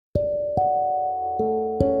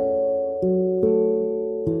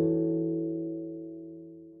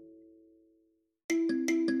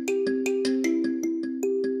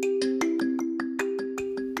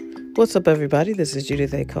What's up, everybody? This is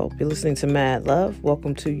Judith A. Cope. You're listening to Mad Love.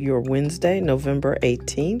 Welcome to your Wednesday, November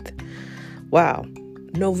 18th. Wow,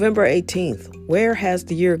 November 18th. Where has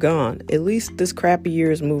the year gone? At least this crappy year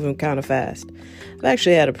is moving kind of fast. I've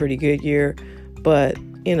actually had a pretty good year, but,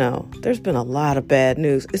 there's been a lot of bad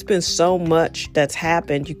news. It's been so much that's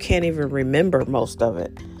happened, you can't even remember most of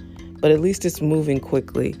it. But at least it's moving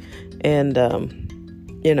quickly. And,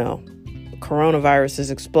 coronavirus is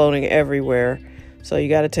exploding everywhere. So you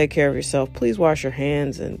got to take care of yourself. Please wash your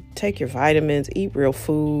hands and take your vitamins, eat real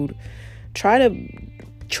food. Try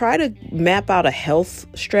to map out a health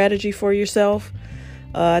strategy for yourself.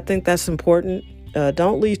 I think that's important.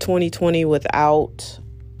 Don't leave 2020 without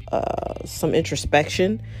some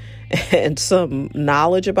introspection and some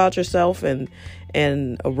knowledge about yourself and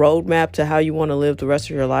a roadmap to how you want to live the rest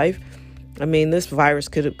of your life. I mean, this virus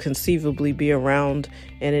could conceivably be around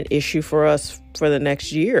and an issue for us for the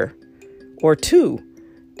next year or two,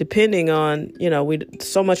 depending on,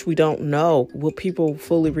 so much we don't know. Will people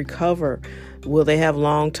fully recover? Will they have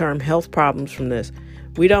long-term health problems from this?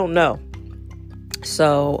 We don't know.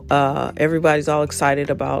 So everybody's all excited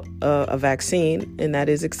about a vaccine, and that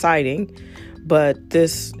is exciting. But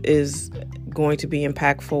this is going to be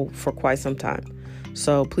impactful for quite some time.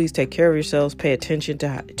 So please take care of yourselves. Pay attention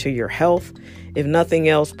to your health. If nothing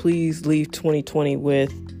else, please leave 2020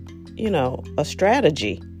 with, a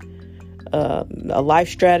strategy. A life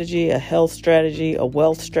strategy, a health strategy, a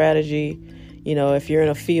wealth strategy. If you're in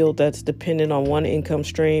a field that's dependent on one income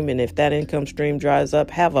stream, and if that income stream dries up,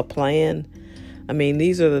 have a plan. I mean,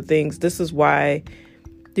 these are the things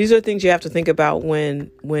you have to think about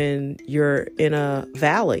when you're in a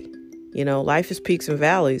valley. Life is peaks and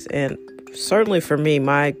valleys. And certainly for me,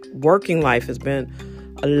 my working life has been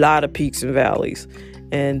a lot of peaks and valleys.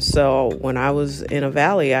 And so when I was in a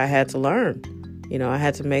valley, I had to learn. I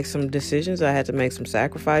had to make some decisions, I had to make some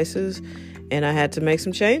sacrifices, and I had to make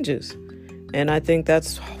some changes. And I think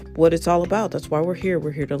that's what it's all about. That's why we're here.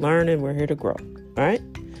 We're here to learn and we're here to grow. All right.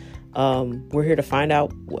 We're here to find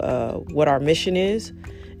out what our mission is.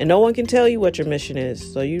 And no one can tell you what your mission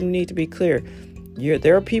is. So you need to be clear.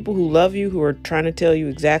 There are people who love you, who are trying to tell you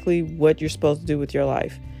exactly what you're supposed to do with your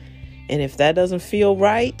life. And if that doesn't feel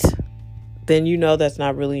right, then that's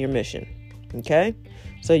not really your mission. Okay.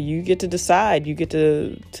 So you get to decide, you get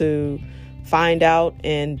to find out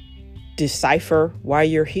and decipher why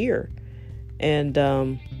you're here. And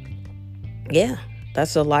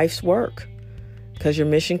that's a life's work, because your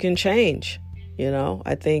mission can change.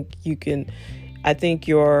 I think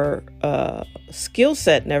your skill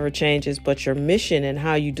set never changes, but your mission and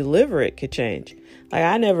how you deliver it could change. Like,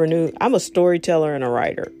 I never knew. I'm a storyteller and a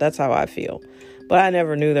writer. That's how I feel. But I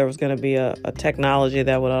never knew there was going to be a technology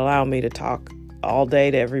that would allow me to talk all day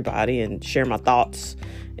to everybody and share my thoughts,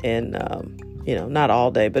 and not all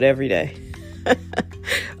day, but every day.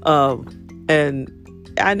 And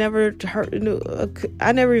I never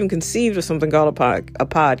even conceived of something called a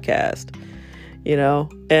podcast,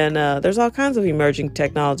 and there's all kinds of emerging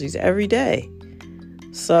technologies every day.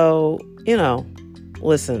 So,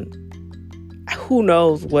 listen, who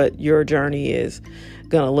knows what your journey is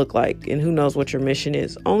going to look like, and who knows what your mission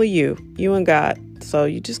is? Only you and God. So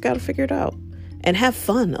you just got to figure it out. And have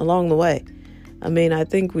fun along the way. I mean, I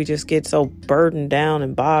think we just get so burdened down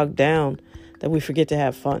and bogged down that we forget to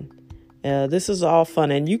have fun. This is all fun.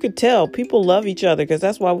 And you could tell people love each other, because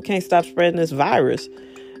that's why we can't stop spreading this virus.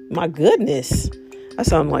 My goodness. I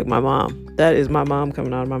sound like my mom. That is my mom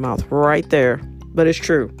coming out of my mouth right there. But it's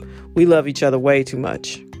true. We love each other way too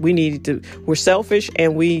much. We're selfish,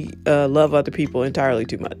 and we love other people entirely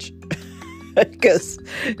too much. Because,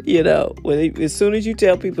 as soon as you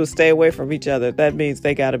tell people to stay away from each other, that means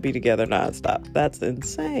they got to be together nonstop. That's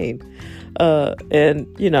insane.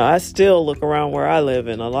 And I still look around where I live,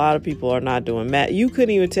 and a lot of people are not doing masks. You couldn't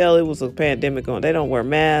even tell it was a pandemic going. They don't wear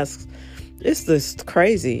masks. It's just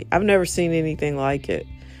crazy. I've never seen anything like it.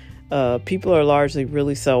 People are largely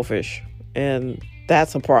really selfish, and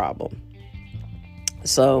that's a problem.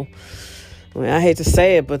 So, I hate to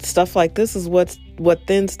say it, but stuff like this is what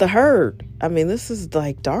thins the herd. I mean, this is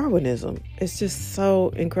like Darwinism. It's just so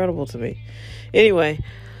incredible to me. Anyway,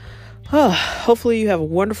 hopefully you have a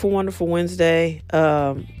wonderful, wonderful Wednesday,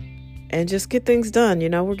 and just get things done.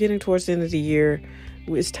 We're getting towards the end of the year.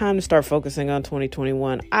 It's time to start focusing on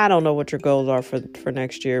 2021. I don't know what your goals are for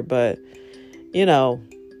next year, but,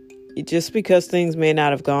 just because things may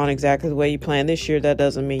not have gone exactly the way you planned this year, that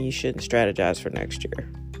doesn't mean you shouldn't strategize for next year.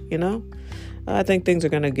 I think things are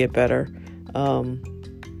going to get better.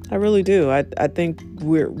 I really do. I think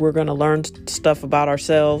we're going to learn stuff about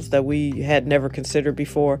ourselves that we had never considered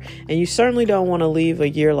before. And you certainly don't want to leave a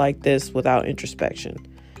year like this without introspection.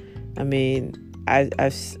 I mean, I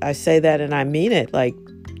say that and I mean it. Like,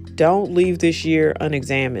 don't leave this year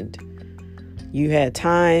unexamined. You had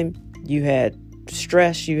time, you had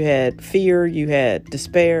stress, you had fear, you had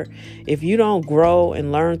despair. If you don't grow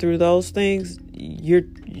and learn through those things, you're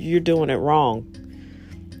doing it wrong.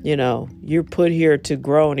 You know, you're put here to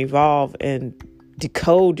grow and evolve and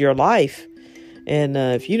decode your life. And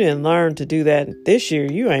if you didn't learn to do that this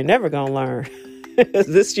year, you ain't never gonna learn.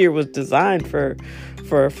 This year was designed for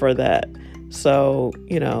that. So,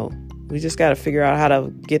 you know, we just got to figure out how to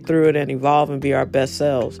get through it and evolve and be our best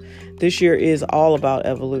selves. This year is all about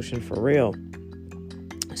evolution for real.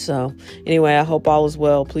 So anyway, I hope all is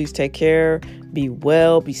well. Please take care. Be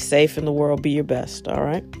well. Be safe in the world. Be your best. All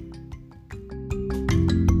right.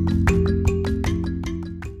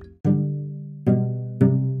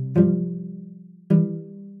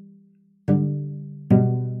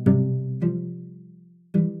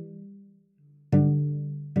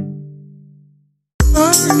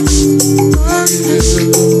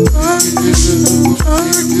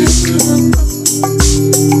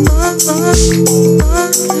 Bye. Bye.